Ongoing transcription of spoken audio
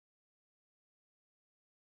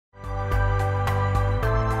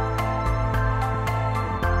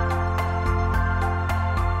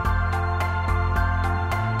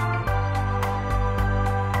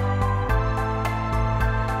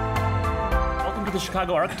to the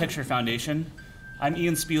Chicago Architecture Foundation. I'm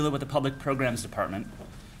Ian Spila with the Public Programs Department.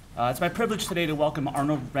 It's my privilege today to welcome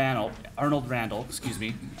Arnold Randall,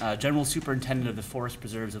 General Superintendent of the Forest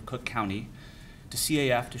Preserves of Cook County, to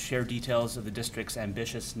CAF to share details of the district's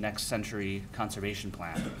ambitious next century conservation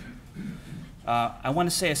plan. I want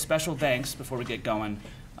to say a special thanks before we get going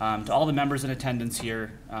to all the members in attendance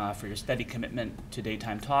here for your steady commitment to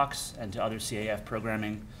daytime talks and to other CAF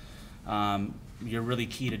programming. You're really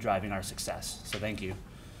key to driving our success, so thank you.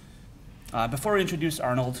 Before we introduce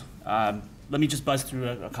Arnold, let me just buzz through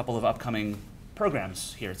a couple of upcoming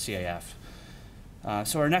programs here at CAF.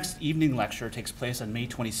 So our next evening lecture takes place on May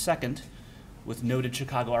 22nd with noted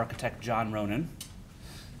Chicago architect John Ronan.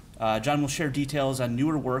 John will share details on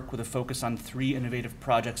newer work with a focus on 3 innovative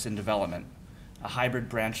projects in development: a hybrid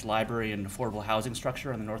branch library and affordable housing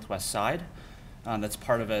structure on the northwest side that's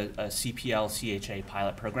part of a CPL-CHA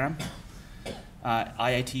pilot program,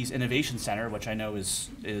 IIT's Innovation Center, which I know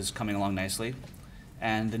is coming along nicely,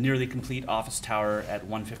 and the nearly complete office tower at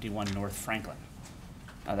 151 North Franklin.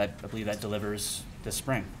 I believe that delivers this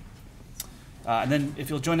spring. And then if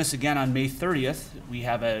you'll join us again on May 30th, we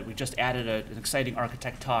just added an exciting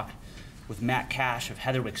architect talk with Matt Cash of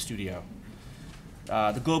Heatherwick Studio.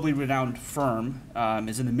 The globally renowned firm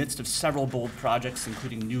is in the midst of several bold projects,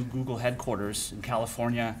 including new Google headquarters in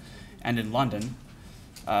California and in London,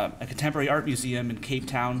 a contemporary art museum in Cape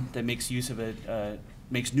Town that makes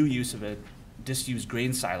new use of a disused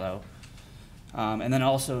grain silo, and then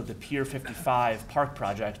also the Pier 55 Park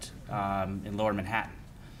project in Lower Manhattan.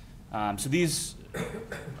 So these,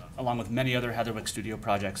 along with many other Heatherwick Studio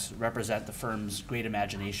projects, represent the firm's great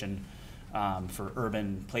imagination for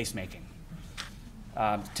urban placemaking.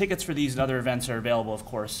 Tickets for these and other events are available, of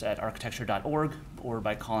course, at architecture.org or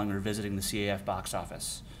by calling or visiting the CAF box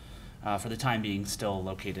office. For the time being, still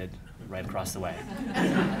located right across the way.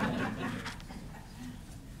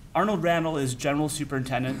 Arnold Randall is General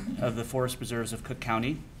Superintendent of the Forest Preserves of Cook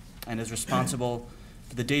County and is responsible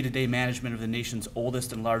for the day-to-day management of the nation's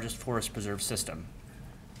oldest and largest forest preserve system.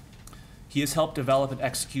 He has helped develop and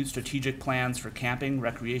execute strategic plans for camping,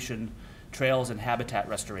 recreation, trails, and habitat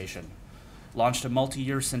restoration, launched a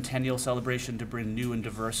multi-year centennial celebration to bring new and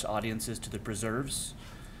diverse audiences to the preserves,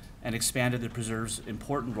 and expanded the preserve's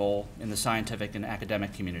important role in the scientific and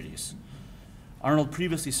academic communities. Arnold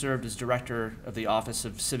previously served as director of the Office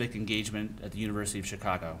of Civic Engagement at the University of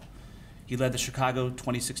Chicago. He led the Chicago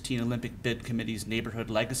 2016 Olympic Bid Committee's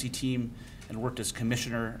Neighborhood Legacy Team and worked as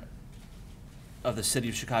commissioner of the City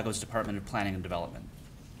of Chicago's Department of Planning and Development.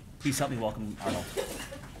 Please help me welcome Arnold.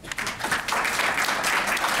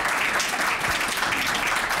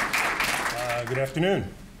 Good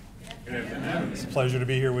afternoon. It's a pleasure to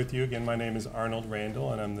be here with you. Again, my name is Arnold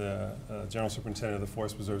Randall, and I'm the General Superintendent of the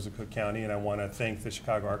Forest Preserves of Cook County, and I want to thank the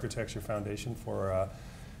Chicago Architecture Foundation for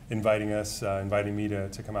inviting me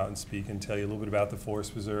to come out and speak and tell you a little bit about the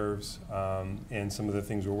Forest Preserves and some of the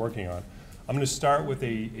things we're working on. I'm going to start with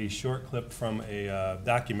a short clip from a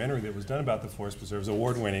documentary that was done about the Forest Preserves,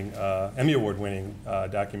 Emmy Award-winning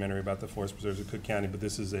documentary about the Forest Preserves of Cook County, but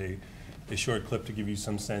this is a short clip to give you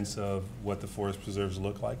some sense of what the forest preserves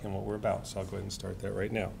look like and what we're about. So I'll go ahead and start that right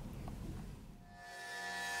now.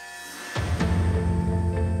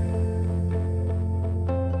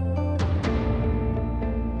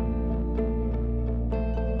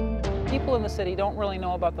 People in the city don't really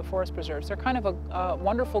know about the forest preserves. They're kind of a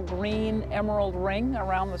wonderful green emerald ring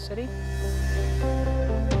around the city.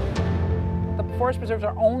 The forest preserves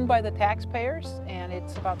are owned by the taxpayers, and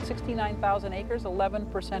it's about 69,000 acres,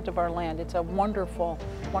 11% of our land. It's a wonderful,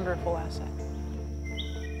 wonderful asset.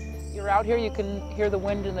 You're out here, you can hear the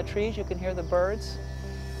wind in the trees, you can hear the birds.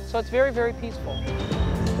 So it's very, very peaceful.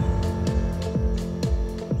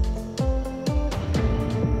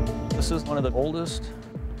 This is one of the oldest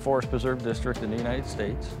forest preserve districts in the United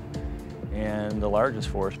States and the largest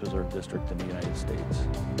forest preserve district in the United States.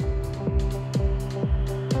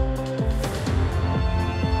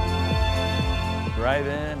 Drive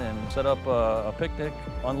in and set up a picnic,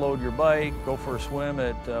 unload your bike, go for a swim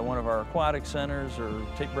at one of our aquatic centers, or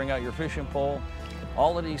bring out your fishing pole.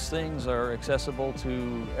 All of these things are accessible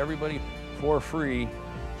to everybody for free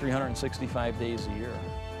 365 days a year.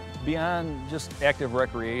 Beyond just active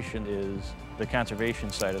recreation is the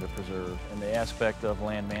conservation side of the preserve and the aspect of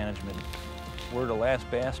land management. We're the last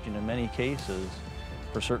bastion in many cases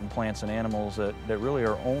for certain plants and animals that really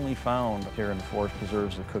are only found here in the forest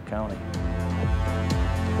preserves of Cook County.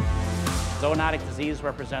 Zoonotic disease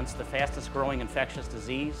represents the fastest growing infectious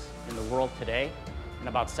disease in the world today, and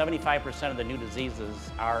about 75% of the new diseases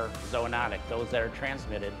are zoonotic, those that are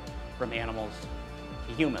transmitted from animals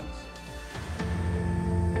to humans.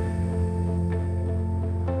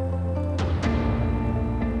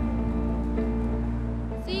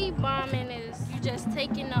 just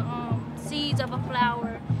taking the seeds of a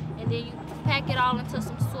flower, and then you pack it all into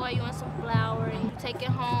some soil and some flour, and you take it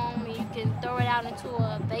home, and you can throw it out into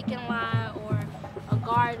a vacant lot or a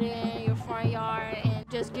garden, your front yard, and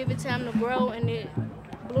just give it time to grow, and it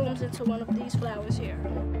blooms into one of these flowers here.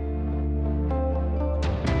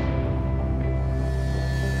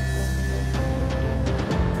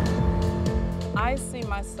 I see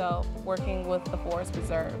myself working with the forest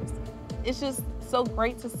preserves. It's just so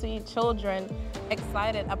great to see children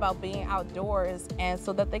excited about being outdoors, and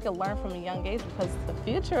so that they can learn from a young age, because the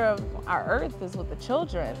future of our earth is with the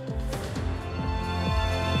children.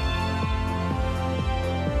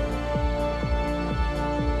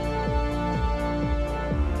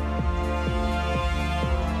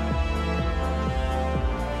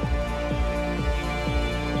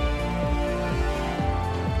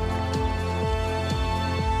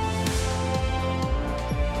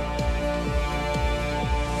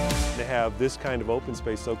 To have this kind of open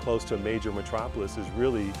space so close to a major metropolis is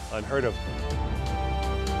really unheard of.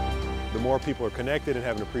 The more people are connected and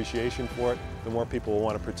have an appreciation for it, the more people will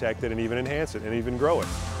want to protect it and even enhance it and even grow it.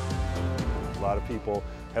 A lot of people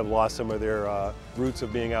have lost some of their roots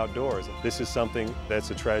of being outdoors. This is something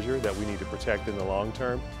that's a treasure that we need to protect in the long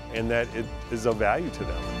term, and that it is of value to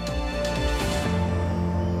them.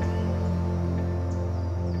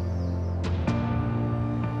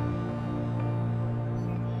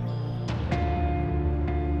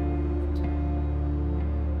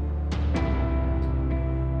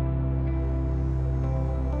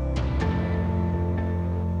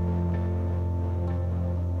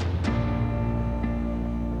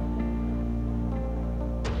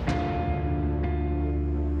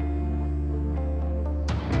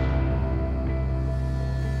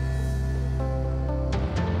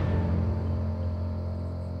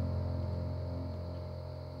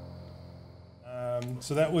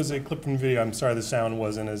 So that was a clip from the video. I'm sorry the sound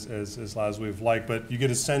wasn't as loud as we'd like, but you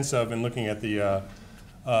get a sense of, in looking at the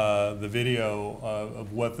video,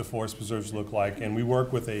 of what the forest preserves look like. And we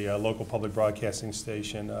work with a local public broadcasting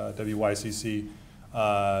station, WYCC,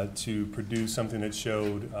 to produce something that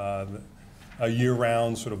showed a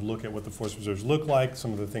year-round sort of look at what the forest preserves look like,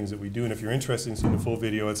 some of the things that we do. And if you're interested in seeing the full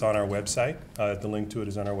video, it's on our website. The link to it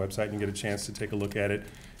is on our website, and you get a chance to take a look at it.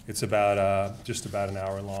 It's about just about an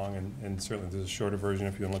hour long, and certainly there's a shorter version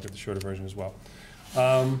if you want to look at the shorter version as well.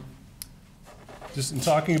 Just in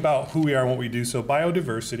talking about who we are and what we do, so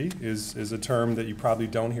biodiversity is a term that you probably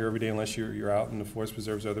don't hear every day unless you're out in the forest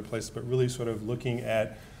preserves or other places, but really sort of looking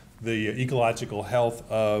at the ecological health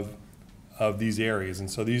of these areas. And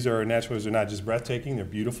so these are natural areas. They're not just breathtaking, they're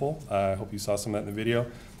beautiful. I hope you saw some of that in the video.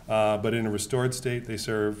 But in a restored state, they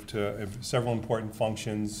serve to several important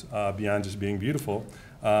functions beyond just being beautiful.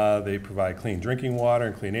 They provide clean drinking water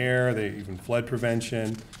and clean air. They even flood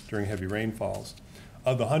prevention during heavy rainfalls.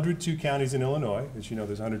 Of the 102 counties in Illinois, as you know,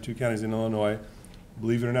 there's 102 counties in Illinois,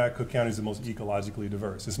 believe it or not, Cook County is the most ecologically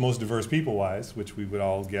diverse. It's most diverse people-wise, which we would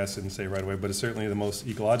all guess and say right away, but it's certainly the most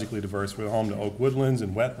ecologically diverse. We're home to oak woodlands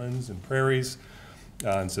and wetlands and prairies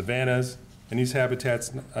and savannas. And these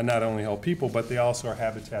habitats not only help people, but they also are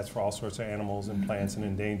habitats for all sorts of animals and plants and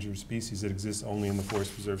endangered species that exist only in the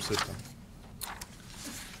forest preserve system.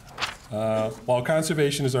 While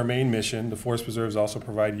conservation is our main mission, the forest preserves also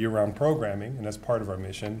provide year-round programming, and that's part of our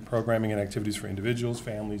mission, programming and activities for individuals,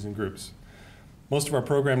 families, and groups. Most of our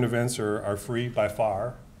programmed events are free by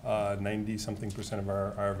far. 90-something% of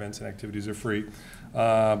our events and activities are free.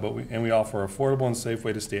 And we offer an affordable and safe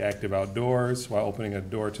way to stay active outdoors while opening a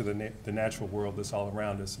door to the natural world that's all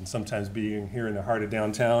around us. And sometimes being here in the heart of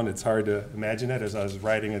downtown, it's hard to imagine that. As I was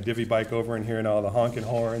riding a divvy bike over and hearing all the honking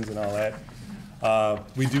horns and all that,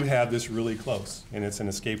 we do have this really close, and it's an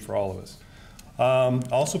escape for all of us.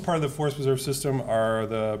 Also part of the Forest Preserve system are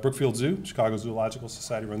the Brookfield Zoo. Chicago Zoological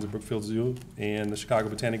Society runs the Brookfield Zoo, and the Chicago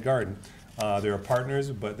Botanic Garden. They're partners,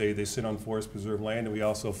 but they sit on forest preserve land, and we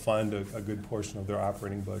also fund a good portion of their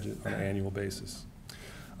operating budget on an annual basis.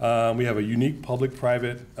 We have a unique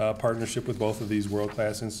public-private partnership with both of these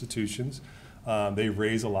world-class institutions. They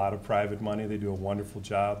raise a lot of private money. They do a wonderful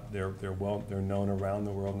job. They're known around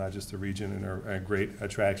the world, not just the region, and are great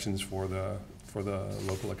attractions for the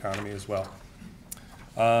local economy as well.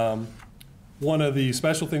 One of the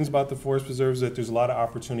special things about the forest preserves is that there's a lot of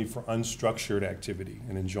opportunity for unstructured activity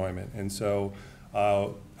and enjoyment. And so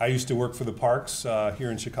I used to work for the parks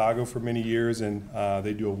here in Chicago for many years, and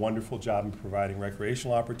they do a wonderful job in providing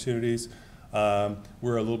recreational opportunities.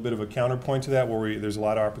 We're a little bit of a counterpoint to that, where there's a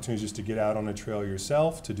lot of opportunities just to get out on a trail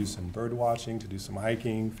yourself, to do some bird watching, to do some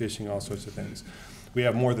hiking, fishing, all sorts of things. We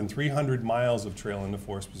have more than 300 miles of trail in the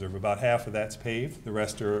forest preserve. About half of that's paved. The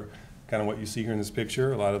rest are kind of what you see here in this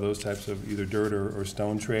picture, a lot of those types of either dirt or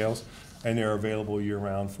stone trails, and they're available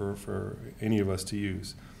year-round for any of us to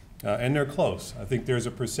use. And they're close. I think there's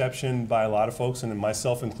a perception by a lot of folks, and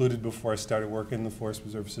myself included before I started working in the Forest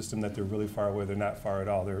Preserve system, that they're really far away. They're not far at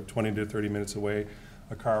all. They're 20 to 30 minutes away,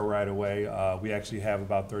 a car ride away. We actually have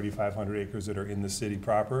about 3,500 acres that are in the city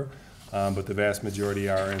proper, but the vast majority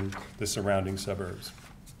are in the surrounding suburbs.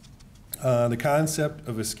 The concept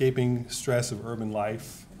of escaping stress of urban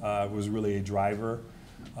life was really a driver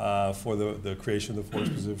for the creation of the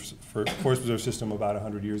Forest Preserve system about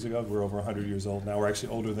 100 years ago. We're over 100 years old now. We're actually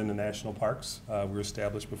older than the national parks. We were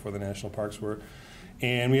established before the national parks were.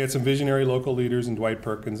 And we had some visionary local leaders, and Dwight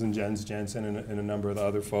Perkins and Jens Jensen and a number of the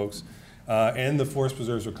other folks. And the forest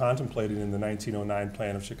preserves were contemplated in the 1909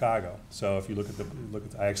 plan of Chicago. So if you look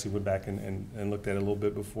at I actually went back and looked at it a little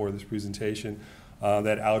bit before this presentation.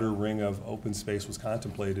 That outer ring of open space was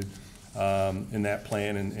contemplated in that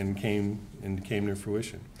plan and came to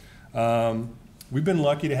fruition. We've been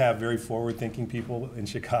lucky to have very forward-thinking people in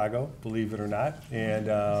Chicago, believe it or not, and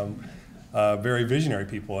very visionary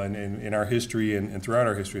people in our history and throughout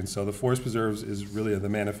our history. And so the Forest Preserves is really the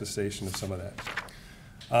manifestation of some of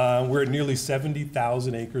that. We're at nearly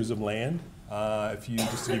 70,000 acres of land.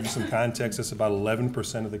 Just to give you some context, that's about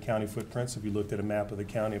 11% of the county footprint. So if you looked at a map of the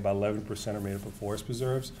county, about 11% are made up of forest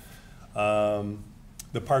preserves.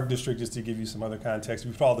 The park district, just to give you some other context,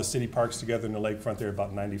 we put all the city parks together in the lakefront, they're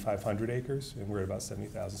about 9,500 acres, and we're at about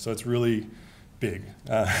 70,000. So it's really big,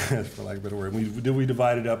 for lack of a better word. We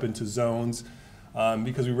divide it up into zones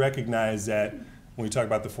because we recognize that when we talk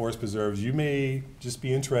about the forest preserves, you may just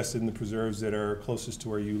be interested in the preserves that are closest to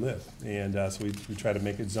where you live. And so we try to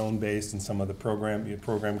make it zone-based, and some of the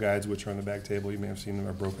program guides, which are on the back table, you may have seen them,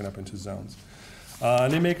 are broken up into zones.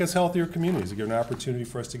 And they make us healthier communities. They give an opportunity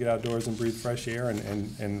for us to get outdoors and breathe fresh air,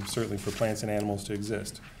 and certainly for plants and animals to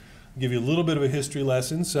exist. I'll give you a little bit of a history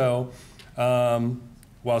lesson. So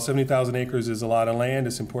while 70,000 acres is a lot of land,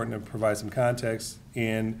 it's important to provide some context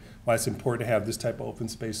and why it's important to have this type of open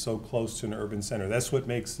space so close to an urban center. That's what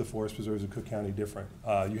makes the Forest Preserves of Cook County different.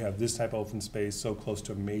 You have this type of open space so close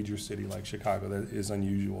to a major city like Chicago. That is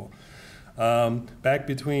unusual. Back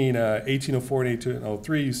between 1804 and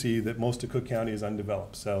 1803, you see that most of Cook County is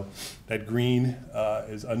undeveloped. So that green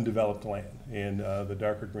is undeveloped land, and the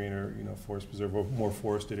darker green are forest preserve or more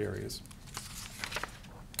forested areas.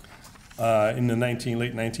 In the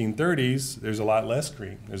late 1930s, there's a lot less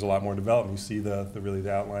green. There's a lot more development. You see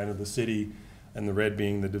the outline of the city, and the red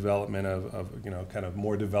being the development of kind of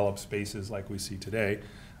more developed spaces like we see today.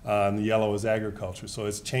 And the yellow is agriculture. So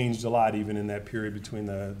it's changed a lot even in that period between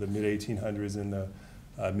the mid-1800s and the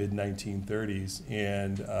mid-1930s.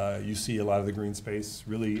 And you see a lot of the green space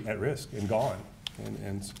really at risk and gone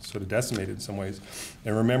and sort of decimated in some ways.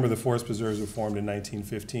 And remember, the forest preserves were formed in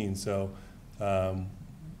 1915. So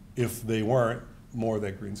if they weren't, more of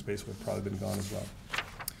that green space would have probably been gone as well.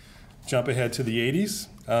 Jump ahead to the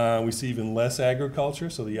 80s. We see even less agriculture.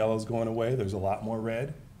 So the yellow's going away. There's a lot more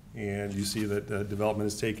red. And you see that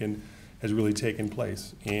development has really taken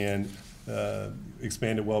place and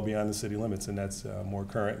expanded well beyond the city limits, and that's more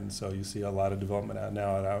current. And so you see a lot of development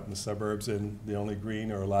out in the suburbs, and the only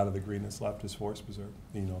green, or a lot of the green that's left, is forest preserve.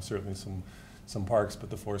 Certainly some parks, but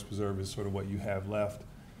the forest preserve is sort of what you have left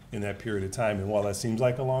in that period of time. And while that seems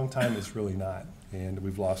like a long time, it's really not. And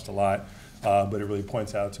we've lost a lot, but it really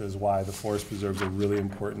points out to us why the forest preserves are really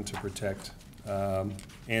important to protect.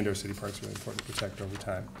 And our city parks are really important to protect over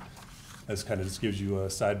time. This kind of just gives you a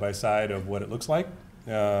side-by-side of what it looks like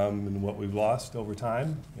and what we've lost over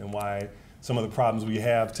time, and why some of the problems we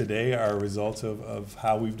have today are a result of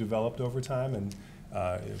how we've developed over time, and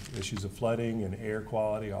issues of flooding and air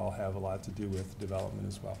quality all have a lot to do with development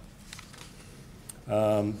as well.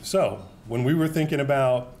 So when we were thinking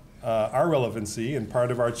about our relevancy, and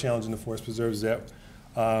part of our challenge in the forest preserves is that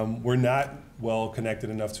we're not well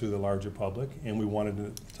connected enough to the larger public, and we wanted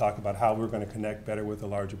to talk about how we're going to connect better with the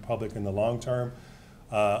larger public in the long term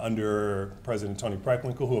under President Toni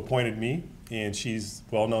Preckwinkle, who appointed me, and she's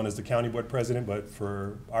well known as the county board president, but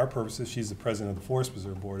for our purposes, she's the president of the Forest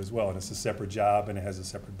Preserve Board as well, and it's a separate job, and it has a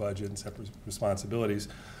separate budget and separate responsibilities.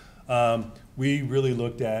 We really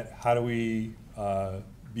looked at how do we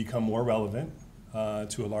become more relevant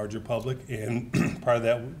to a larger public, and part of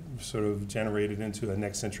that sort of generated into a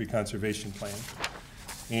next century conservation plan.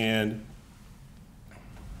 And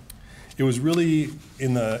it was really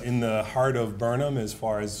in the heart of Burnham as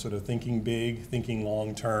far as sort of thinking big, thinking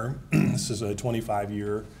long term. This is a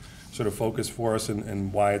 25-year sort of focus for us,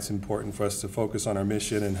 and why it's important for us to focus on our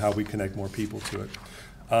mission and how we connect more people to it.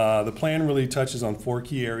 The plan really touches on 4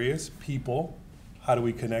 key areas: people, how do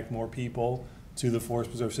we connect more people to the Forest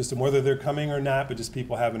Preserve system, whether they're coming or not, but just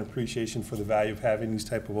people have an appreciation for the value of having these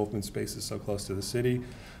type of open spaces so close to the city.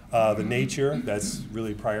 The nature, that's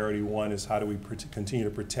really priority one, is how do we continue to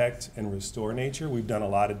protect and restore nature. We've done a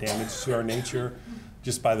lot of damage to our nature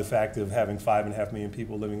just by the fact of having 5.5 million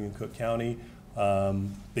people living in Cook County.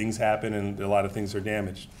 Things happen and a lot of things are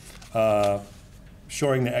damaged.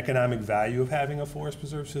 Showing the economic value of having a forest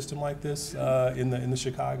preserve system like this in the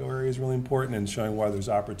Chicago area is really important, and showing why there's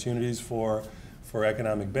opportunities for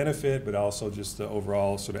economic benefit, but also just the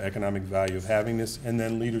overall sort of economic value of having this, and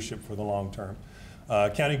then leadership for the long term.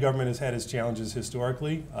 County government has had its challenges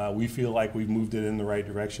historically. We feel like we've moved it in the right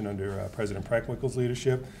direction under President Preckwinkle's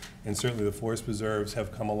leadership, and certainly the forest preserves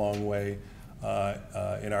have come a long way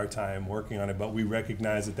in our time working on it, but we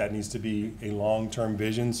recognize that that needs to be a long-term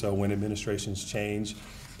vision, so when administrations change,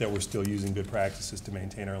 that we're still using good practices to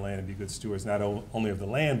maintain our land and be good stewards, not only of the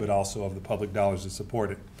land, but also of the public dollars that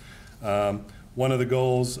support it. One of the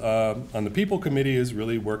goals on the People Committee is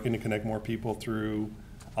really working to connect more people through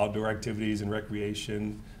outdoor activities and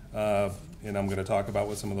recreation, and I'm going to talk about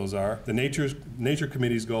what some of those are. The Nature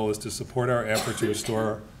Committee's goal is to support our effort to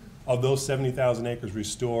restore, of those 70,000 acres,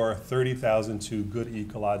 restore 30,000 to good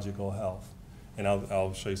ecological health. And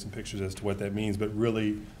I'll show you some pictures as to what that means, but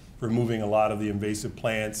really removing a lot of the invasive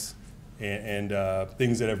plants and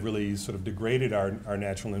things that have really sort of degraded our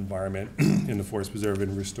natural environment in the forest preserve,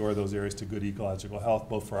 and restore those areas to good ecological health,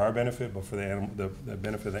 both for our benefit, but for the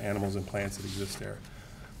benefit of the animals and plants that exist there.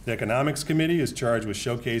 The Economics Committee is charged with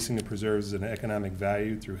showcasing the preserves as an economic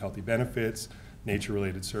value through healthy benefits,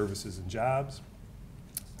 nature-related services, and jobs.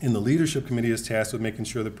 And the Leadership Committee is tasked with making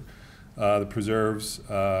sure that the preserve's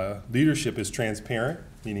leadership is transparent,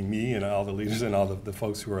 meaning me and all the leaders and all the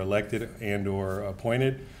folks who are elected and or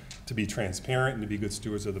appointed, to be transparent and to be good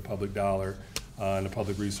stewards of the public dollar and the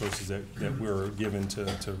public resources that we're given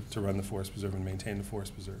to run the forest preserve and maintain the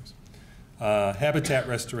forest preserves. Habitat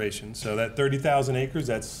restoration. So that 30,000 acres,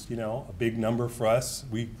 that's, you know, a big number for us.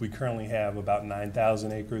 We currently have about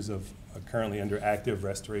 9,000 acres of currently under active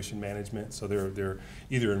restoration management. So they're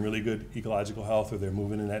either in really good ecological health or they're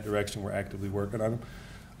moving in that direction. We're actively working on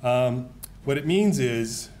them. What it means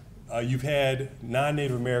is you've had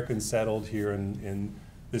non-Native Americans settled here in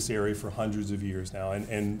this area for hundreds of years now,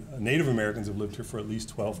 and Native Americans have lived here for at least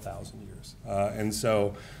 12,000 years.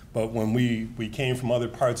 But when we came from other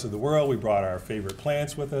parts of the world, we brought our favorite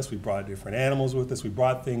plants with us, we brought different animals with us, we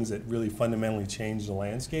brought things that really fundamentally changed the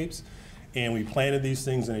landscapes, and we planted these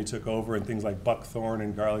things and they took over, and things like buckthorn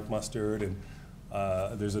and garlic mustard, and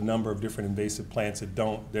there's a number of different invasive plants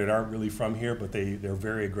that aren't really from here, but they're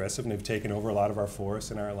very aggressive, and they've taken over a lot of our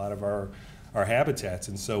forests and a lot of our habitats.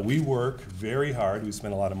 And so we work very hard, we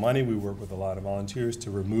spend a lot of money, we work with a lot of volunteers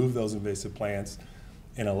to remove those invasive plants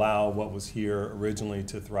and allow what was here originally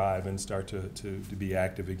to thrive and start to be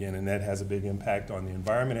active again. And that has a big impact on the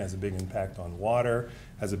environment, has a big impact on water,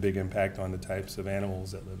 has a big impact on the types of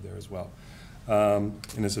animals that live there as well.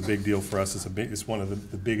 And it's a big deal for us. It's one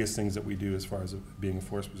of the biggest things that we do as far as being a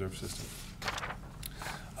forest preserve system.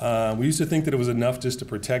 We used to think that it was enough just to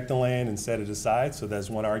protect the land and set it aside, so that's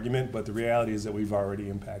one argument, but the reality is that we've already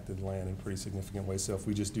impacted the land in pretty significant ways. So if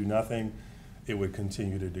we just do nothing, it would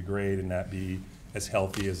continue to degrade and not be as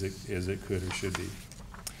healthy as it could or should be.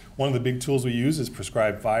 One of the big tools we use is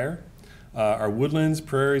prescribed fire. Our woodlands,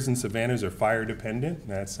 prairies, and savannas are fire dependent. And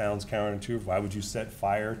that sounds counterintuitive. Why would you set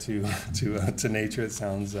fire to nature? It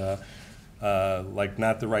sounds like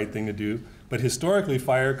not the right thing to do. But historically,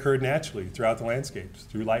 fire occurred naturally throughout the landscapes,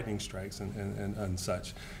 through lightning strikes and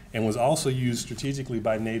such, and was also used strategically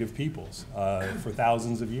by native peoples for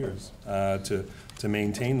thousands of years to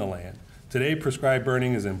maintain the land. Today, prescribed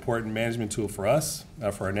burning is an important management tool for us,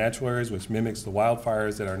 for our natural areas, which mimics the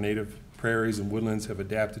wildfires that our native prairies and woodlands have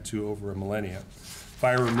adapted to over a millennia.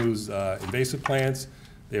 Fire removes invasive plants.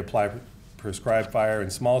 They apply prescribed fire in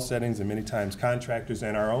small settings, and many times contractors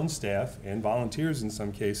and our own staff, and volunteers in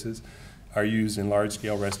some cases, are used in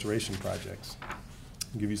large-scale restoration projects.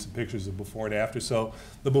 I'll give you some pictures of before and after. So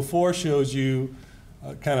the before shows you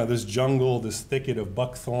kind of this jungle, this thicket of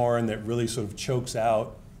buckthorn that really sort of chokes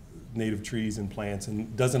out native trees and plants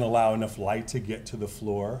and doesn't allow enough light to get to the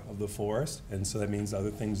floor of the forest, and so that means other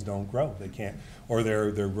things don't grow. They can't, or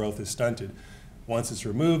their growth is stunted. Once it's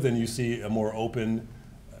removed, then you see a more open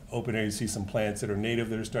area. You see some plants that are native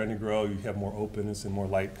that are starting to grow. You have more openness and more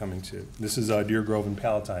light coming to. This is Deer Grove and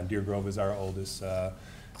Palatine. Deer Grove is our oldest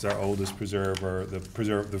preserve, or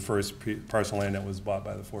the first parcel land that was bought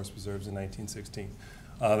by the Forest Preserves in 1916.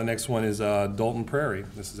 The next one is Dalton Prairie.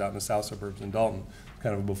 This is out in the south suburbs in Dalton.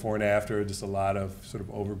 Kind of a before and after, just a lot of sort of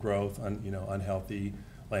overgrowth, unhealthy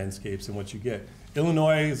landscapes and what you get.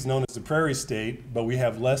 Illinois is known as the prairie state, but we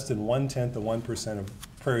have less than 1/10 of 1% of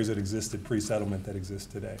prairies that existed pre-settlement that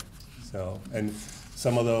exist today. So, and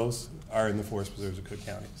some of those are in the forest preserves of Cook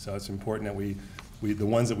County. So it's important that we the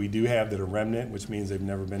ones that we do have that are remnant, which means they've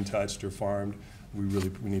never been touched or farmed, we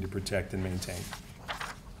need to protect and maintain.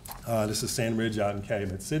 This is Sand Ridge out in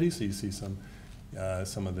Calumet City, so you see some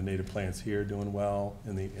of the native plants here doing well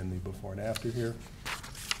in the before and after here.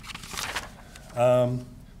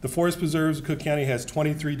 The Forest Preserves of Cook County has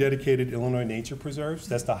 23 dedicated Illinois nature preserves.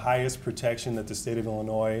 That's the highest protection that the state of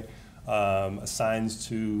Illinois assigns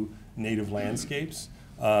to native landscapes.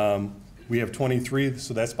 We have 23,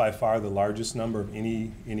 so that's by far the largest number of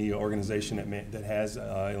any organization that has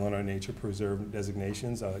Illinois Nature Preserve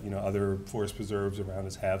designations. Other forest preserves around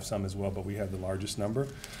us have some as well, but we have the largest number.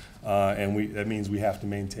 And that means we have to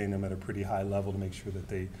maintain them at a pretty high level to make sure that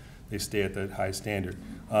they stay at that high standard.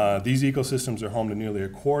 These ecosystems are home to nearly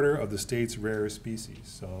 1/4 of the state's rarest species.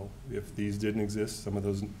 So if these didn't exist, some of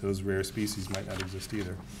those rare species might not exist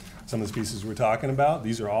either. Some of the species we're talking about,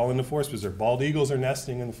 these are all in the forest preserve. Bald eagles are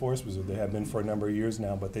nesting in the forest preserve. They have been for a number of years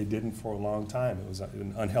now, but they didn't for a long time. It was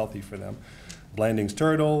unhealthy for them. Blanding's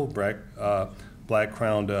turtle,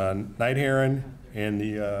 black-crowned night heron, and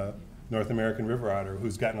the North American river otter,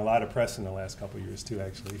 who's gotten a lot of press in the last couple of years too,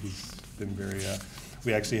 actually. He's been very,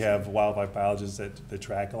 we actually have wildlife biologists that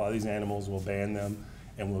track a lot of these animals. We'll ban them,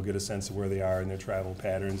 and we'll get a sense of where they are in their travel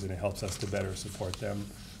patterns, and it helps us to better support them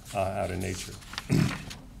out in nature.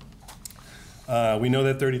 We know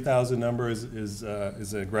that 30,000 number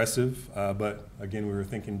is aggressive, but again, we were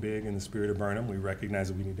thinking big in the spirit of Burnham. We recognize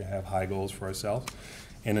that we need to have high goals for ourselves.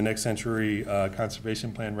 And the Next Century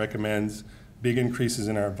Conservation Plan recommends big increases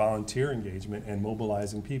in our volunteer engagement and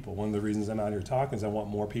mobilizing people. One of the reasons I'm out here talking is I want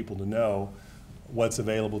more people to know what's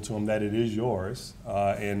available to them, that it is yours,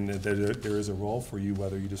 and that there is a role for you,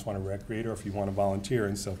 whether you just want to recreate or if you want to volunteer.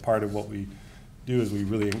 And so part of what we do is we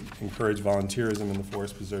really encourage volunteerism in the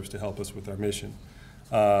forest preserves to help us with our mission.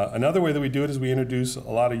 Another way that we do it is we introduce a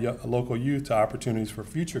lot of local youth to opportunities for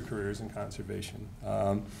future careers in conservation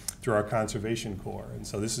through our Conservation Corps. And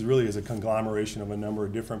so this is a conglomeration of a number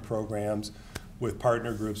of different programs with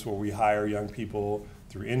partner groups where we hire young people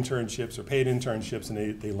through internships or paid internships,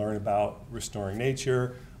 and they learn about restoring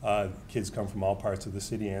nature. Kids come from all parts of the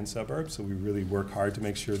city and suburbs, so we really work hard to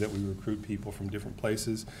make sure that we recruit people from different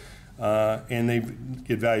places. And they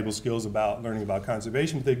get valuable skills about learning about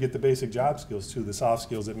conservation, but they get the basic job skills too, the soft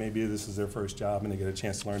skills that maybe this is their first job and they get a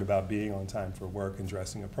chance to learn about being on time for work and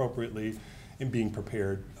dressing appropriately and being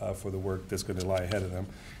prepared for the work that's going to lie ahead of them.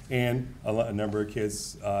 And a number of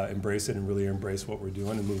kids embrace it and really embrace what we're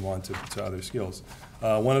doing and move on to other skills.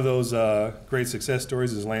 One of those great success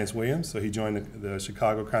stories is Lance Williams. So he joined the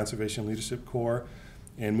Chicago Conservation Leadership Corps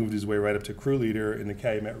and moved his way right up to crew leader in the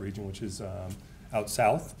Calumet region, which is out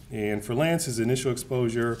south. And for Lance, his initial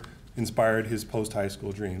exposure inspired his post-high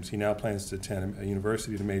school dreams. He now plans to attend a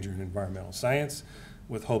university to major in environmental science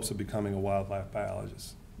with hopes of becoming a wildlife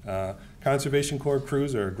biologist. Conservation Corps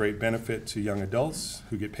crews are a great benefit to young adults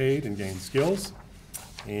who get paid and gain skills.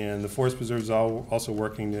 And the Forest Preserve is also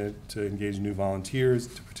working to engage new volunteers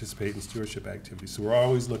to participate in stewardship activities. So we're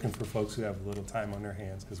always looking for folks who have a little time on their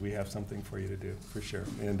hands because we have something for you to do, for sure.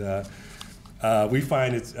 And we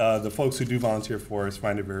find the folks who do volunteer for us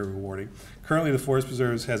find it very rewarding. Currently, the Forest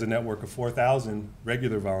Preserves has a network of 4,000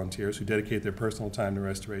 regular volunteers who dedicate their personal time to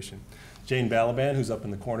restoration. Jane Balaban, who's up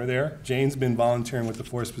in the corner there, Jane's been volunteering with the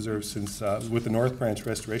Forest Preserve since, with the North Branch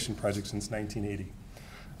Restoration Project since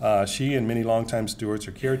 1980. She and many longtime stewards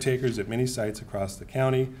are caretakers at many sites across the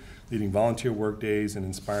county, leading volunteer work days and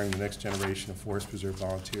inspiring the next generation of Forest Preserve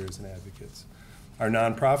volunteers and advocates. Our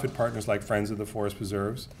nonprofit partners like Friends of the Forest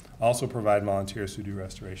Preserves also provide volunteers who do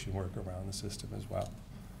restoration work around the system as well.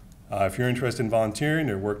 If you're interested in volunteering,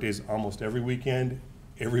 there are work days almost every weekend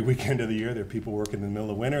of the year. There are people working in the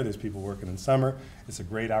middle of winter, there's people working in summer. It's a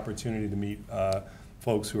great opportunity to meet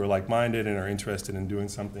folks who are like-minded and are interested in doing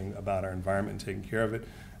something about our environment and taking care of it.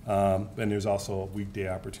 And there's also weekday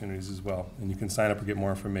opportunities as well. And you can sign up or get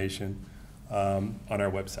more information on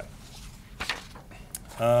our website.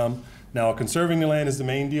 Now, conserving the land is the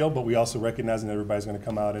main deal, but we also recognize that everybody's going to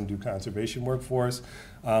come out and do conservation work for us.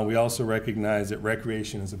 We also recognize that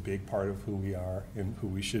recreation is a big part of who we are and who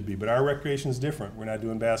we should be. But our recreation is different. We're not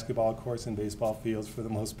doing basketball courts and baseball fields for the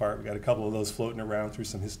most part. We got a couple of those floating around through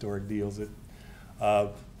some historic deals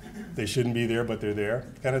that they shouldn't be there, but they're there,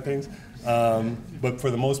 kind of things. But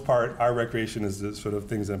for the most part, our recreation is the sort of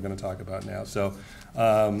things I'm going to talk about now. So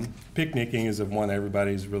picnicking is one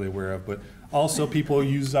everybody's really aware of, but Also, people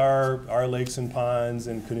use our lakes and ponds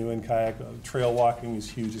and canoe and kayak. Trail walking is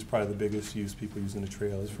huge. It's probably the biggest use people use in the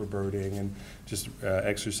trail is for birding and just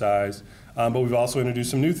exercise. But we've also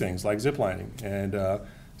introduced some new things like zip lining. And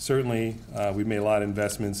certainly, we've made a lot of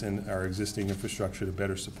investments in our existing infrastructure to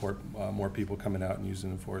better support more people coming out and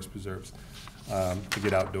using the forest preserves to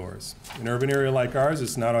get outdoors. In an urban area like ours,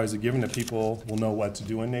 it's not always a given that people will know what to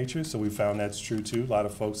do in nature. So we found that's true too. A lot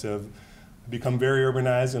of folks have become very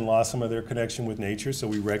urbanized and lost some of their connection with nature, so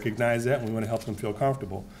we recognize that and we want to help them feel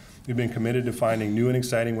comfortable. We've been committed to finding new and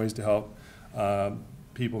exciting ways to help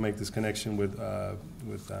people make this connection with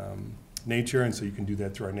nature, and so you can do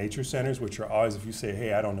that through our nature centers, which are always, if you say,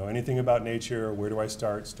 hey, I don't know anything about nature, or where do I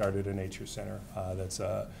start at a nature center.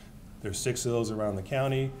 There's 6 of those around the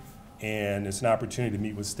county, and it's an opportunity to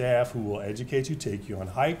meet with staff who will educate you, take you on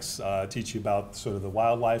hikes, teach you about sort of the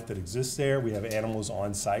wildlife that exists there. We have animals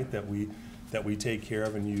on site that we take care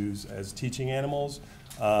of and use as teaching animals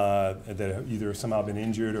that have either somehow been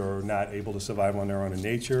injured or not able to survive on their own in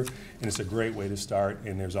nature. And it's a great way to start,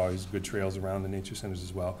 and there's always good trails around the nature centers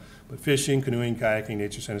as well. But fishing, canoeing, kayaking,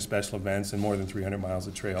 nature center special events, and more than 300 miles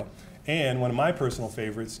of trail. And one of my personal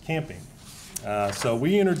favorites, camping. So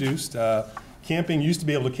we introduced, camping used to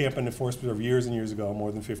be able to camp in the forest preserve years and years ago,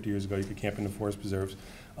 more than 50 years ago, you could camp in the forest preserves,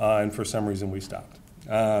 and for some reason we stopped.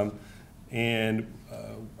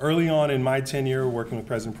 Early on in my tenure working with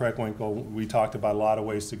President Preckwinkle, we talked about a lot of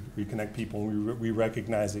ways to reconnect people, and we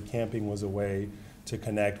recognized that camping was a way to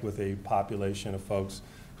connect with a population of folks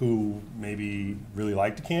who maybe really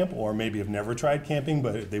like to camp or maybe have never tried camping,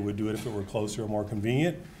 but they would do it if it were closer or more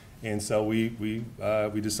convenient. And so we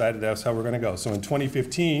decided that's how we're going to go. So in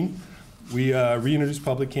 2015, we reintroduced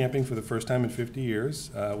public camping for the first time in 50 years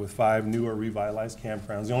with 5 new or revitalized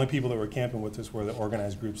campgrounds. The only people that were camping with us were the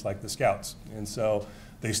organized groups like the Scouts. And so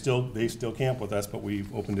they still camp with us, but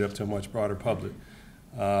we've opened it up to a much broader public.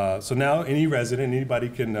 So now any resident, anybody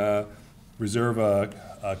can reserve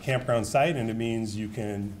a campground site, and it means you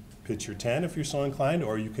can pitch your tent if you're so inclined,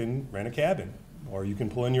 or you can rent a cabin, or you can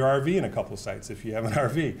pull in your RV in a couple of sites if you have an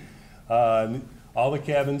RV. All the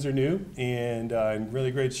cabins are new and in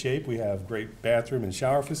really great shape. We have great bathroom and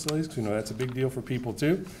shower facilities, because that's a big deal for people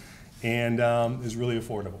too, and is really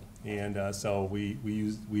affordable. And so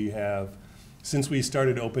we have, since we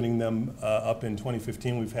started opening them up in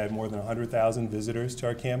 2015, we've had more than 100,000 visitors to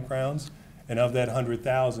our campgrounds. And of that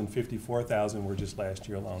 100,000, 54,000 were just last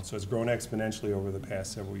year alone. So it's grown exponentially over the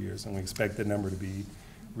past several years, and we expect that number to be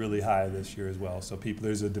really high this year as well. So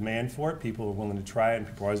there's a demand for it. People are willing to try it, and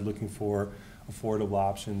people are always looking for affordable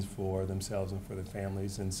options for themselves and for their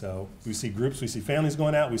families. And so we see groups, we see families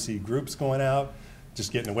going out, we see groups going out,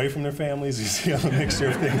 just getting away from their families. You see a mixture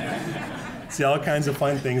of things. See all kinds of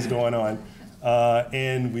fun things going on.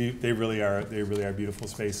 And they really are beautiful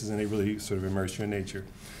spaces, and they really sort of immerse you in nature.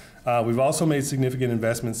 We've also made significant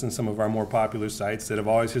investments in some of our more popular sites that have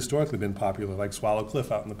always historically been popular, like Swallow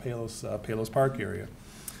Cliff out in the Palos Park area.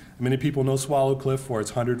 Many people know Swallow Cliff for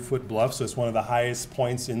its 100-foot bluff, so it's one of the highest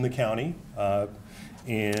points in the county.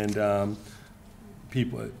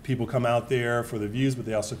 People come out there for the views, but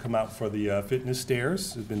they also come out for the fitness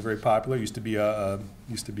stairs. It's been very popular. Used to be a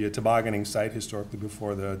tobogganing site historically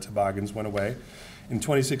before the toboggans went away. In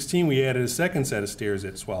 2016, we added a second set of stairs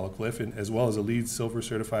at Swallow Cliff, as well as a LEED Silver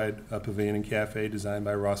certified pavilion and cafe designed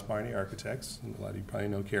by Ross Barney Architects. A lot of you probably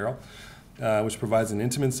know Carol. Which provides an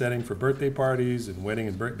intimate setting for birthday parties and wedding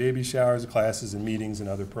and baby showers, classes and meetings and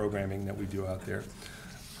other programming that we do out there.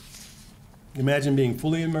 Imagine being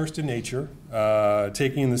fully immersed in nature,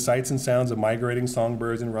 taking in the sights and sounds of migrating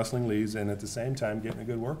songbirds and rustling leaves, and at the same time getting a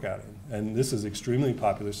good workout in. And this is an extremely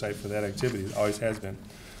popular site for that activity. It always has been.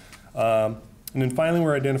 And then finally,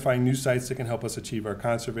 we're identifying new sites that can help us achieve our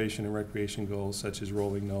conservation and recreation goals, such as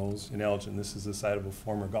Rolling Knolls in Elgin. This is the site of a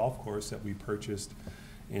former golf course that we purchased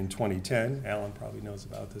in 2010. Alan probably knows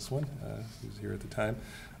about this one. He was here at the time.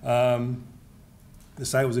 The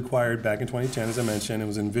site was acquired back in 2010, as I mentioned. It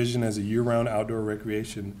was envisioned as a year-round outdoor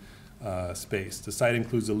recreation space. The site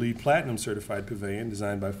includes a LEED Platinum certified pavilion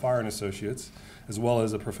designed by Farr & Associates, as well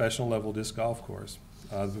as a professional level disc golf course.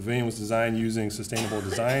 The pavilion was designed using sustainable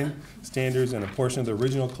design standards, and a portion of the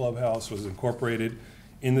original clubhouse was incorporated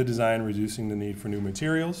in the design, reducing the need for new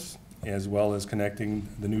materials, as well as connecting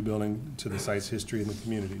the new building to the site's history in the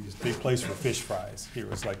community. It's a big place for fish fries here.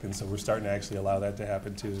 It's like, and so we're starting to actually allow that to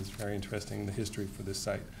happen too. It's very interesting, the history for this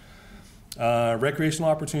site. Recreational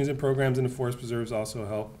opportunities and programs in the forest preserves also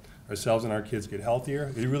help ourselves and our kids get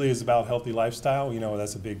healthier. It really is about healthy lifestyle.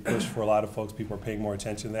 That's a big push for a lot of folks. People are paying more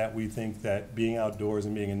attention to that. We think that being outdoors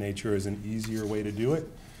and being in nature is an easier way to do it.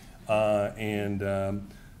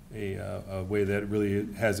 a way that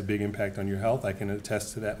really has a big impact on your health. I can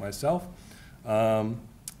attest to that myself.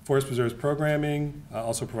 Forest Preserves programming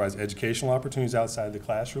also provides educational opportunities outside the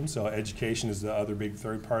classroom. So education is the other big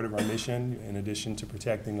third part of our mission. In addition to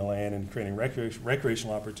protecting the land and creating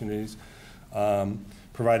recreational opportunities,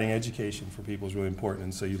 providing education for people is really important.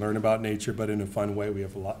 And so you learn about nature, but in a fun way. We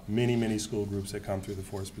have many school groups that come through the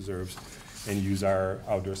Forest Preserves and use our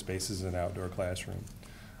outdoor spaces as an outdoor classroom.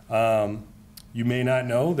 You may not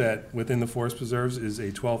know that within the Forest Preserves is a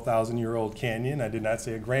 12,000-year-old canyon. I did not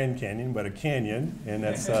say a Grand Canyon, but a canyon, and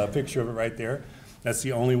that's a picture of it right there. That's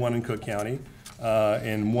the only one in Cook County,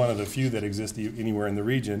 and one of the few that exist anywhere in the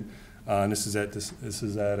region. And this is at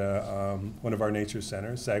one of our nature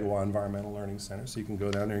centers, Sagawau Environmental Learning Center. So you can go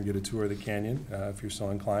down there and get a tour of the canyon if you're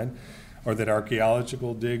so inclined. Or that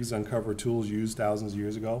archaeological digs uncover tools used thousands of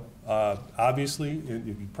years ago. Obviously,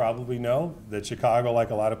 you probably know that Chicago,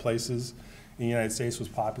 like a lot of places in the United States, was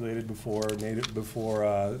populated before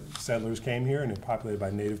settlers came here, and it was populated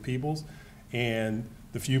by native peoples. And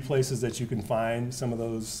the few places that you can find some of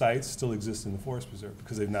those sites still exist in the Forest Preserve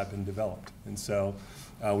because they've not been developed. And so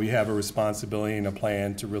we have a responsibility and a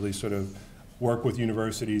plan to really sort of work with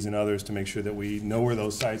universities and others to make sure that we know where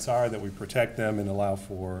those sites are, that we protect them, and allow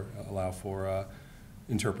for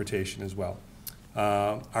interpretation as well.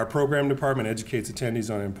 Our program department educates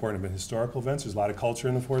attendees on important historical events. There's a lot of culture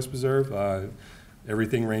in the Forest Preserve,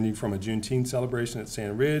 everything ranging from a Juneteenth celebration at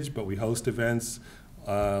Sand Ridge, but we host events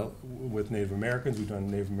with Native Americans. We've done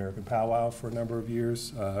a Native American powwow for a number of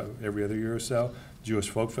years, every other year or so.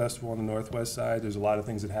 Jewish Folk Festival on the northwest side. There's a lot of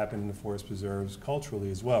things that happen in the Forest Preserves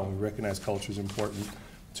culturally as well. We recognize culture is important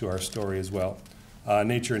to our story as well.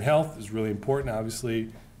 Nature and health is really important,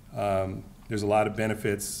 obviously. There's a lot of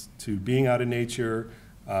benefits to being out in nature,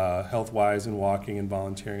 health-wise, and walking and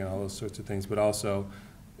volunteering and all those sorts of things, but also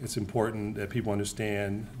it's important that people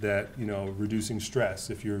understand that, you know, reducing stress.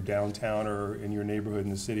 If you're downtown or in your neighborhood in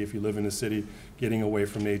the city, if you live in the city, getting away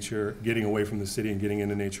from nature, getting away from the city and getting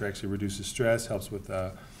into nature actually reduces stress, helps with,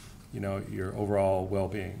 you know, your overall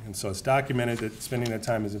well-being. And so it's documented that spending that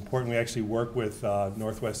time is important. We actually work with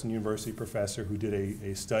Northwestern University professor who did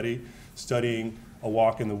a study studying a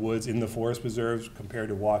walk in the woods in the Forest Preserves compared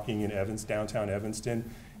to walking in downtown Evanston,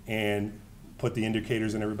 and put the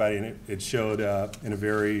indicators on everybody, and it showed in a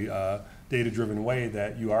very data-driven way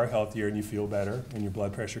that you are healthier and you feel better, and your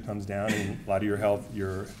blood pressure comes down, and a lot of your health,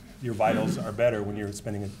 your vitals are better when you're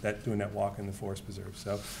doing that walk in the Forest Preserve.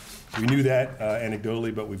 So we knew that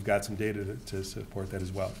anecdotally, but we've got some data to support that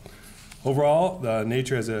as well. Overall,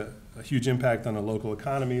 nature has a huge impact on the local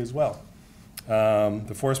economy as well.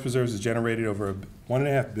 The Forest Preserves has generated over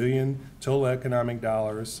 $1.5 billion total economic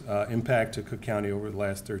dollars impact to Cook County over the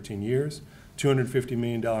last 13 years. $250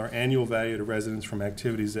 million annual value to residents from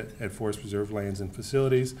activities at Forest Preserve lands and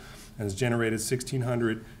facilities, and has generated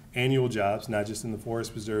 1,600 annual jobs, not just in the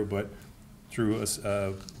Forest Preserve, but through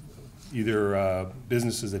either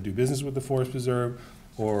businesses that do business with the Forest Preserve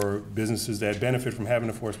or businesses that benefit from having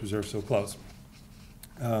the Forest Preserve so close.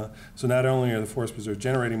 So not only are the Forest Preserve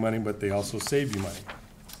generating money, but they also save you money.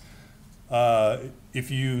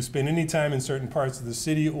 If you spend any time in certain parts of the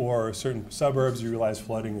city or certain suburbs, you realize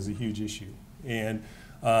flooding is a huge issue. And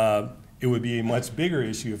it would be a much bigger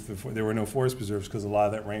issue if there were no Forest Preserves, because a lot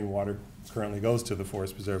of that rainwater currently goes to the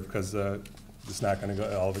Forest Preserve because it's not going to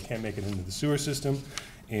go, all of it can't make it into the sewer system,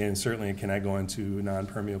 and certainly it cannot go into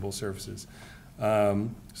non-permeable surfaces.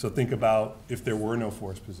 So think about if there were no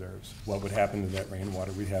Forest Preserves, what would happen to that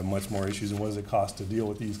rainwater? We'd have much more issues, and what does it cost to deal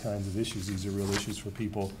with these kinds of issues? These are real issues for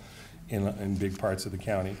people in big parts of the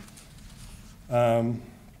county.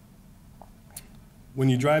 When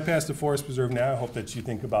you drive past the Forest Preserve now, I hope that you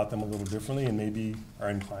think about them a little differently and maybe are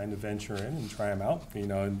inclined to venture in and try them out, you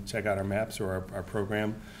know, and check out our maps or our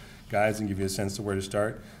program guides and give you a sense of where to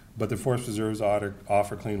start. But the Forest Preserves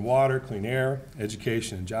offer clean water, clean air,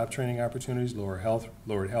 education and job training opportunities, lowered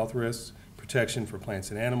health risks, protection for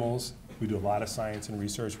plants and animals. We do a lot of science and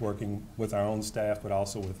research working with our own staff, but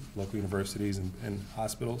also with local universities and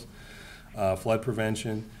hospitals. Flood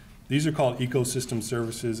prevention. These are called ecosystem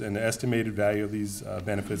services, and the estimated value of these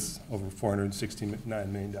benefits over $469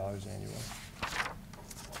 million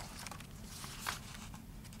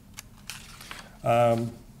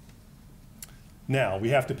annually. Now, we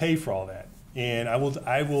have to pay for all that. And I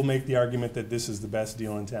will make the argument that this is the best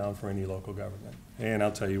deal in town for any local government. And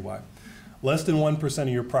I'll tell you why. less than 1% of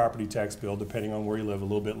your property tax bill, depending on where you live, a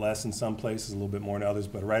little bit less in some places, a little bit more in others,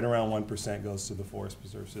 but right around 1% goes to the Forest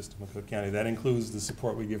Preserve system of Cook County. That includes the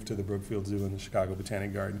support we give to the Brookfield Zoo and the Chicago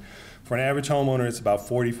Botanic Garden. For an average homeowner, it's about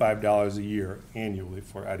 $45 a year annually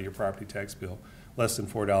out of your property tax bill, less than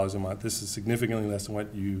 $4 a month. This is significantly less than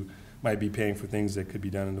what you might be paying for things that could be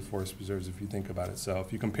done in the forest preserves if you think about it. So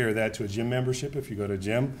if you compare that to a gym membership, if you go to a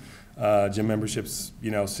gym membership's,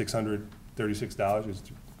 $636.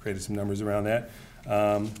 Just created some numbers around that.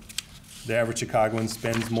 The average Chicagoan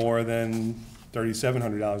spends more than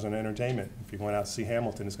 $3,700 on entertainment. If you're going out to see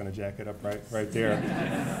Hamilton, it's going to jack it up right there.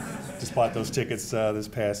 Just bought those tickets this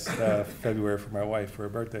past February for my wife for her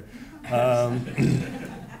birthday.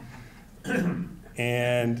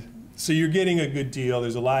 And so you're getting a good deal.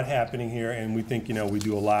 There's a lot happening here, and we think, we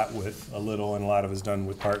do a lot with a little, and a lot of it's done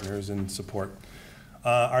with partners and support.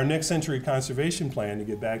 Our next century conservation plan, to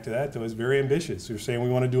get back to that, though, is very ambitious. We're saying we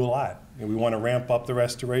want to do a lot, and we want to ramp up the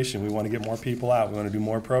restoration. We want to get more people out. We want to do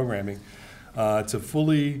more programming. To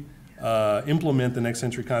fully implement the next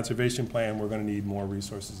century conservation plan, we're going to need more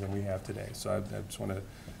resources than we have today. So I just want to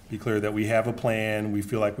be clear that we have a plan. We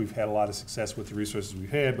feel like we've had a lot of success with the resources we've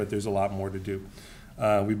had, but there's a lot more to do.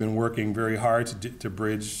 We've been working very hard to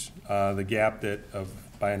bridge the gap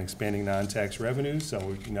by an expanding non-tax revenues. So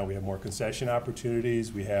we have more concession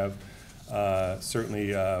opportunities. We have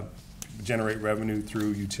certainly generate revenue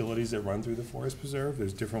through utilities that run through the forest preserve.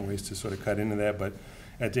 There's different ways to sort of cut into that, but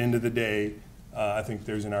at the end of the day, I think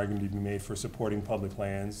there's an argument to be made for supporting public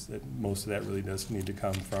lands. That most of that really does need to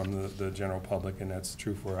come from the general public, and that's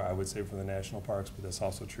true I would say, for the national parks, but that's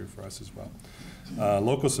also true for us as well.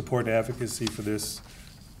 Local support and advocacy for this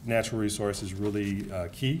natural resource is really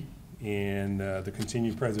key, and the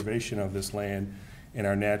continued preservation of this land and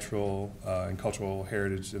our natural and cultural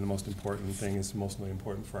heritage, and the most important thing is mostly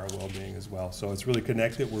important for our well-being as well. So it's really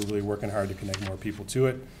connected. We're really working hard to connect more people to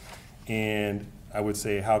it, and I would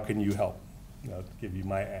say, how can you help? I'll give you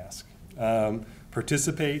my ask.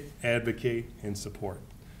 Participate, advocate, and support.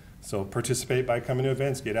 So participate by coming to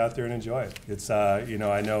events. Get out there and enjoy it. It's, I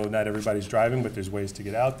know not everybody's driving, but there's ways to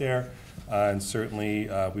get out there. And certainly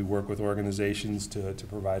we work with organizations to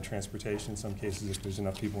provide transportation in some cases if there's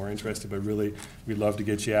enough people who are interested. But really, we'd love to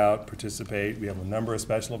get you out, participate. We have a number of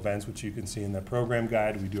special events, which you can see in the program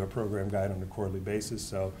guide. We do a program guide on a quarterly basis.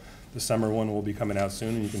 So the summer one will be coming out soon,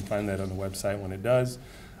 and you can find that on the website when it does.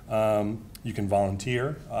 You can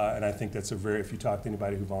volunteer, and I think that's if you talk to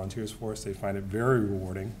anybody who volunteers for us, they find it very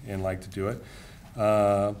rewarding and like to do it.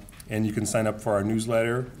 And you can sign up for our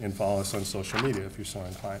newsletter and follow us on social media if you're so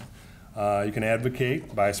inclined. You can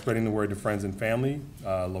advocate by spreading the word to friends and family,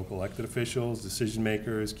 local elected officials, decision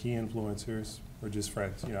makers, key influencers, or just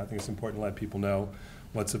friends. I think it's important to let people know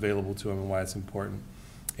what's available to them and why it's important.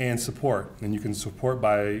 And support, and you can support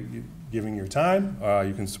by giving your time.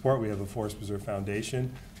 You can support, we have a Forest Preserve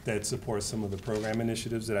Foundation that supports some of the program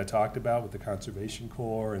initiatives that I talked about with the Conservation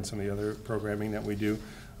Corps and some of the other programming that we do.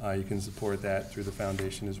 You can support that through the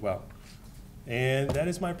foundation as well. And that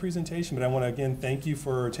is my presentation, but I want to again thank you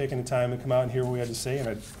for taking the time to come out and hear what we had to say, and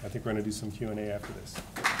I think we're going to do some Q&A after this.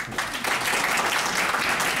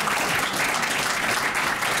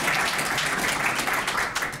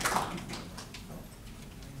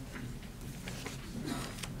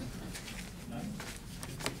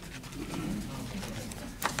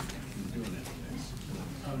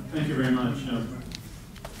 Thank you very much.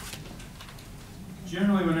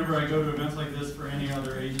 Generally, whenever I go to events like this for any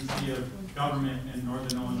other agency of government in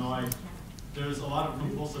Northern Illinois, there's a lot of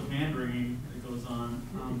compulsive hand-wringing that goes on.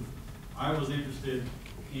 I was interested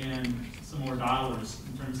in some more dollars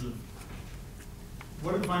in terms of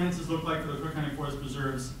what do the finances look like for the Cook County Forest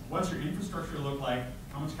Preserves? What's your infrastructure look like?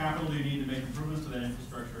 How much capital do you need to make improvements to that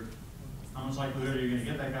infrastructure? How much likelihood are you going to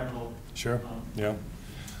get that capital? Sure. Yeah.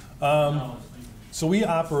 So we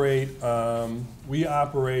operate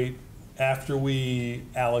after we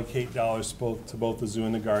allocate dollars to both the zoo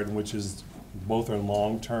and the garden, which is both are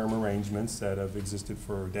long-term arrangements that have existed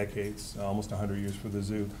for decades, almost 100 years for the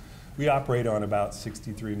zoo. We operate on about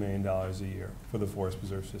 $63 million a year for the Forest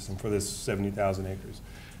Preserve system for this 70,000 acres.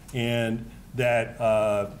 And that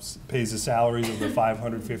pays the salaries of the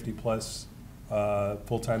 550 plus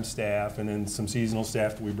full-time staff, and then some seasonal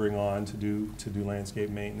staff that we bring on to do landscape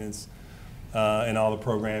maintenance, and all the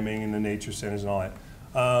programming and the nature centers and all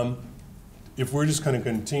that. If we're just going to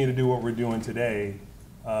continue to do what we're doing today,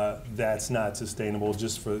 that's not sustainable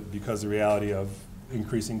because the reality of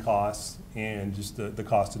increasing costs and just the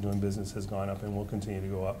cost of doing business has gone up and will continue to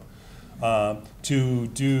go up. To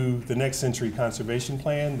do the next century conservation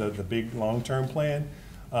plan, the big long-term plan,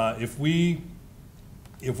 if we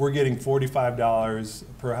if we're getting $45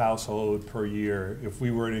 per household per year, if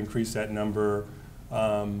we were to increase that number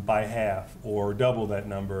by half or double that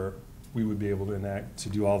number, we would be able to enact to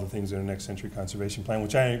do all the things in the Next Century Conservation Plan,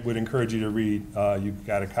 which I would encourage you to read. You've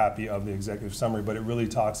got a copy of the executive summary, but it really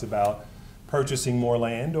talks about purchasing more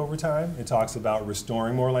land over time. It talks about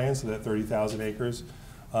restoring more land, so that 30,000 acres.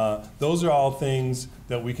 Those are all things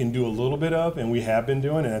that we can do a little bit of, and we have been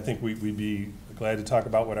doing, and I think we'd be glad to talk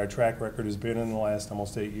about what our track record has been in the last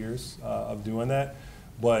almost 8 years of doing that,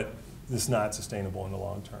 but it's not sustainable in the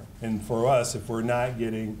long term. And for us, if we're not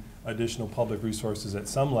getting additional public resources at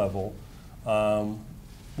some level,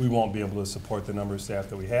 we won't be able to support the number of staff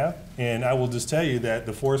that we have. And I will just tell you that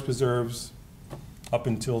the forest preserves up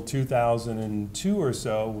until 2002 or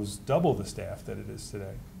so was double the staff that it is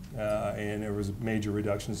today. And there was major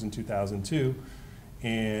reductions in 2002.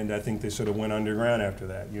 And I think they sort of went underground after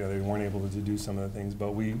that. You know, they weren't able to do some of the things,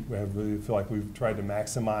 but we have really feel like we've tried to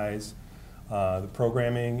maximize the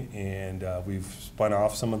programming, and we've spun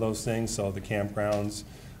off some of those things. So the campgrounds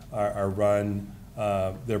are run,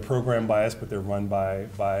 they're programmed by us, but they're run by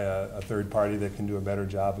a third party that can do a better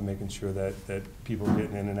job of making sure that people are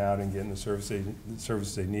getting in and out and getting the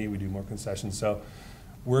services they need. We do more concessions. So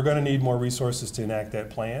we're going to need more resources to enact that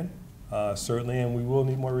plan, certainly, and we will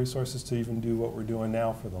need more resources to even do what we're doing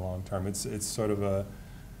now for the long term. It's sort of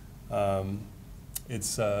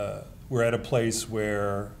we're at a place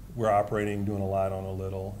where we're operating, doing a lot on a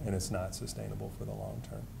little, and it's not sustainable for the long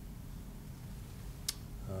term.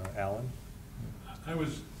 Alan? I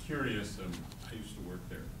was curious, I used to work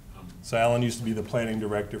there. So Alan used to be the planning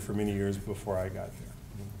director for many years before I got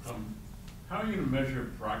there. How are you going to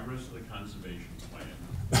measure progress of the conservation plan?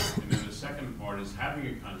 And then the second part is, having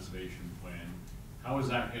a conservation plan, how is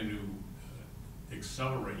that going to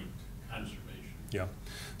accelerate conservation? Yeah.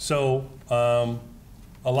 So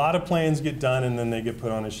a lot of plans get done and then they get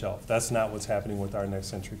put on a shelf. That's not what's happening with our Next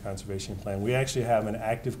Century Conservation Plan. We actually have an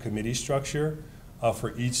active committee structure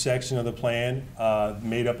for each section of the plan,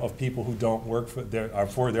 made up of people who don't work for, there are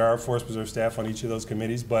Forest Preserve staff on each of those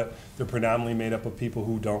committees, but they're predominantly made up of people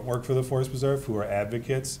who don't work for the Forest Preserve, who are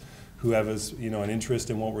advocates, who have an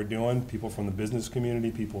interest in what we're doing, people from the business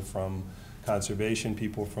community, people from conservation,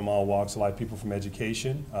 people from all walks of life, people from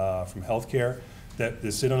education, from healthcare,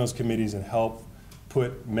 that sit on those committees and help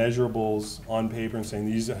put measurables on paper and saying,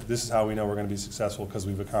 this is how we know we're going to be successful because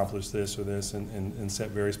we've accomplished this or this, and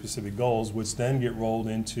set very specific goals, which then get rolled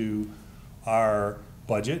into our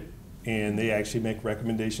budget, and they actually make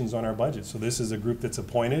recommendations on our budget. So this is a group that's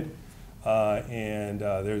appointed, and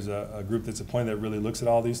there's a group that's appointed that really looks at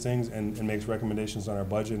all these things and makes recommendations on our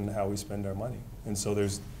budget and how we spend our money. And so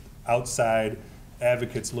there's outside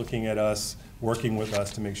advocates looking at us, working with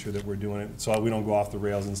us to make sure that we're doing it, so we don't go off the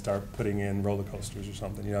rails and start putting in roller coasters or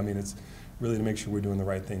something. You know, I mean, it's really to make sure we're doing the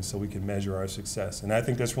right thing so we can measure our success. And I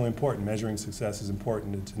think that's really important. Measuring success is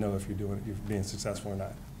important to know if you're being successful or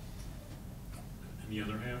not. And the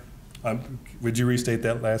other half? Would you restate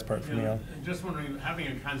that last part for me, Al? Just wondering, having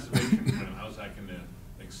a conservation plan, how's that going to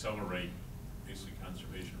accelerate basically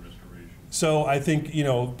conservation restoration? So I think,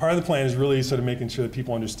 part of the plan is really sort of making sure that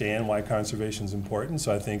people understand why conservation is important.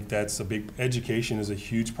 So I think that's a big, education is a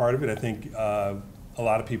huge part of it. I think a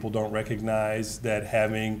lot of people don't recognize that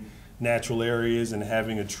having natural areas and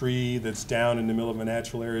having a tree that's down in the middle of a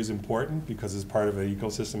natural area is important because it's part of an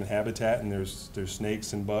ecosystem and habitat, and there's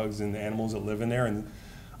snakes and bugs and animals that live in there. And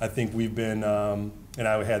I think we've been, and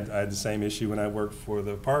I had the same issue when I worked for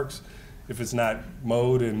the parks. If it's not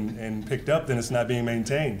mowed and picked up, then it's not being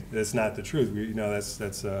maintained. That's not the truth.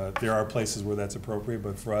 There are places where that's appropriate,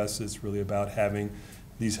 but for us, it's really about having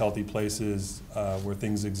these healthy places where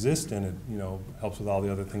things exist, and it helps with all the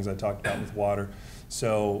other things I talked about with water.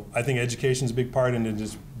 So I think education is a big part, and then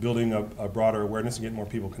just building a broader awareness and getting more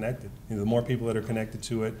people connected. The more people that are connected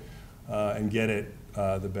to it and get it,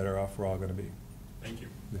 the better off we're all going to be. Thank you.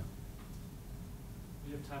 Yeah.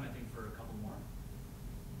 We have time, I think, for a couple more.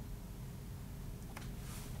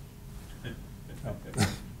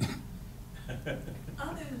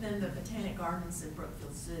 Other than the Botanic Gardens and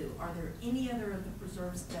Brookfield Zoo, are there any other of the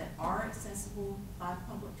preserves that are accessible by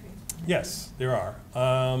public transport? Yes, there are.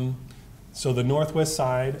 So the northwest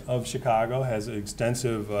side of Chicago has an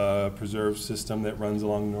extensive preserve system that runs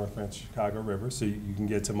along the northwest Chicago River. So you can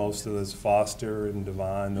get to most of those. Foster and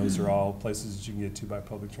Devon, those are all places that you can get to by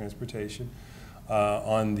public transportation.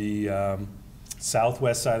 On the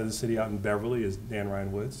southwest side of the city out in Beverly is Dan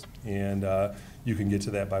Ryan Woods, and you can get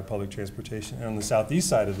to that by public transportation. And on the southeast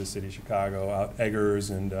side of the city of Chicago, out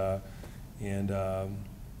Eggers and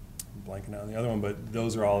blanking out on the other one, but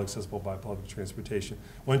those are all accessible by public transportation.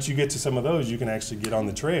 Once you get to some of those, you can actually get on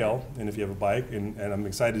the trail, and if you have a bike, and I'm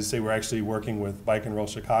excited to say we're actually working with Bike and Roll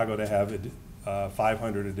Chicago to have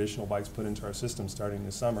 500 additional bikes put into our system starting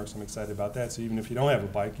this summer, so I'm excited about that. So even if you don't have a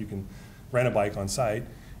bike, you can rent a bike on site,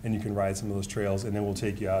 and you can ride some of those trails, and then we'll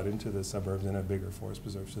take you out into the suburbs in a bigger forest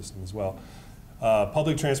preserve system as well.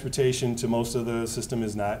 Public transportation to most of the system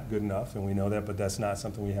is not good enough, and we know that, but that's not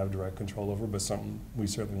something we have direct control over, but something we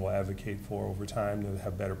certainly will advocate for over time to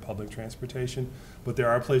have better public transportation. But there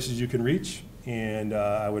are places you can reach, and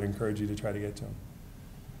I would encourage you to try to get to them.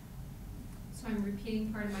 So I'm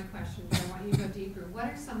repeating part of my question, but I want you to go deeper. What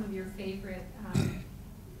are some of your favorite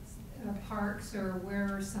parks, or where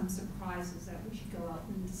are some surprises that we should go out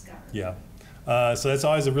and discover? Yeah. So that's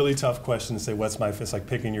always a really tough question to say, what's my, it's like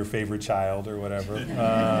picking your favorite child or whatever.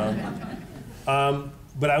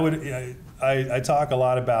 But I talk a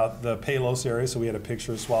lot about the Palos area, so we had a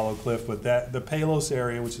picture of Swallow Cliff, but the Palos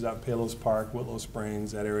area, which is out Palos Park, Whitlow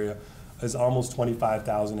Springs, that area, is almost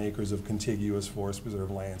 25,000 acres of contiguous forest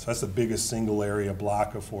preserve land. So that's the biggest single area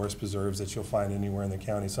block of forest preserves that you'll find anywhere in the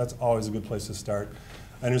county. So that's always a good place to start.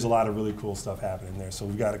 And there's a lot of really cool stuff happening there. So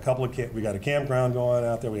we've got we got a campground going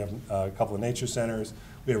out there. We have a couple of nature centers.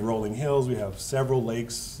 We have rolling hills. We have several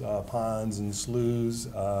lakes, ponds, and sloughs.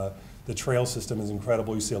 The trail system is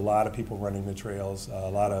incredible. You see a lot of people running the trails.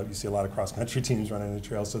 You see a lot of cross-country teams running the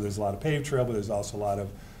trails. So there's a lot of paved trail, but there's also a lot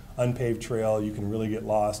of unpaved trail. You can really get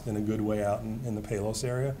lost in a good way out in the Palos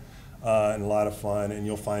area. And a lot of fun, and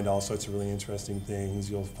you'll find all sorts of really interesting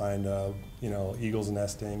things. You'll find, eagles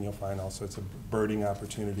nesting. You'll find all sorts of birding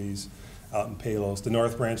opportunities out in Palos. The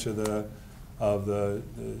North Branch of the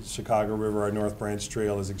Chicago River, our North Branch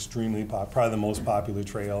Trail, is extremely probably the most popular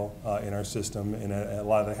trail in our system, and a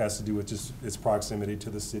lot of that has to do with just its proximity to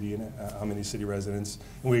the city and how many city residents.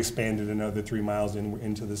 And we expanded another 3 miles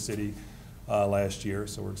into the city last year,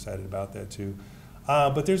 so we're excited about that too.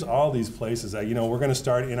 But there's all these places. We're going to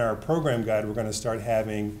start in our program guide. We're going to start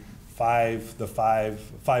having five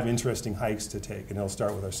interesting hikes to take, and it'll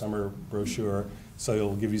start with our summer brochure. So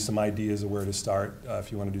it'll give you some ideas of where to start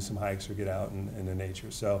if you want to do some hikes or get out in the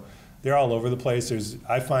nature. So they're all over the place.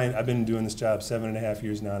 I've been doing this job 7.5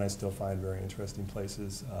 years now, and I still find very interesting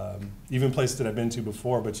places, even places that I've been to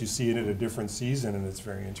before. But you see it at a different season, and it's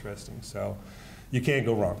very interesting. So you can't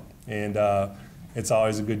go wrong, and it's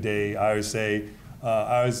always a good day. I always say.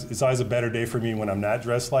 It's always a better day for me when I'm not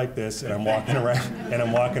dressed like this and I'm walking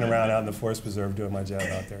around out in the forest preserve doing my job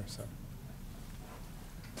out there. So.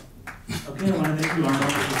 Okay, I want to thank you,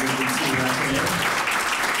 Arnold, for being able to see that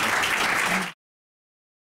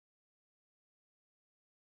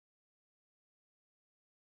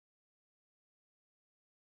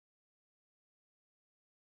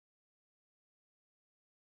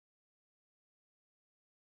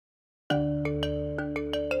today.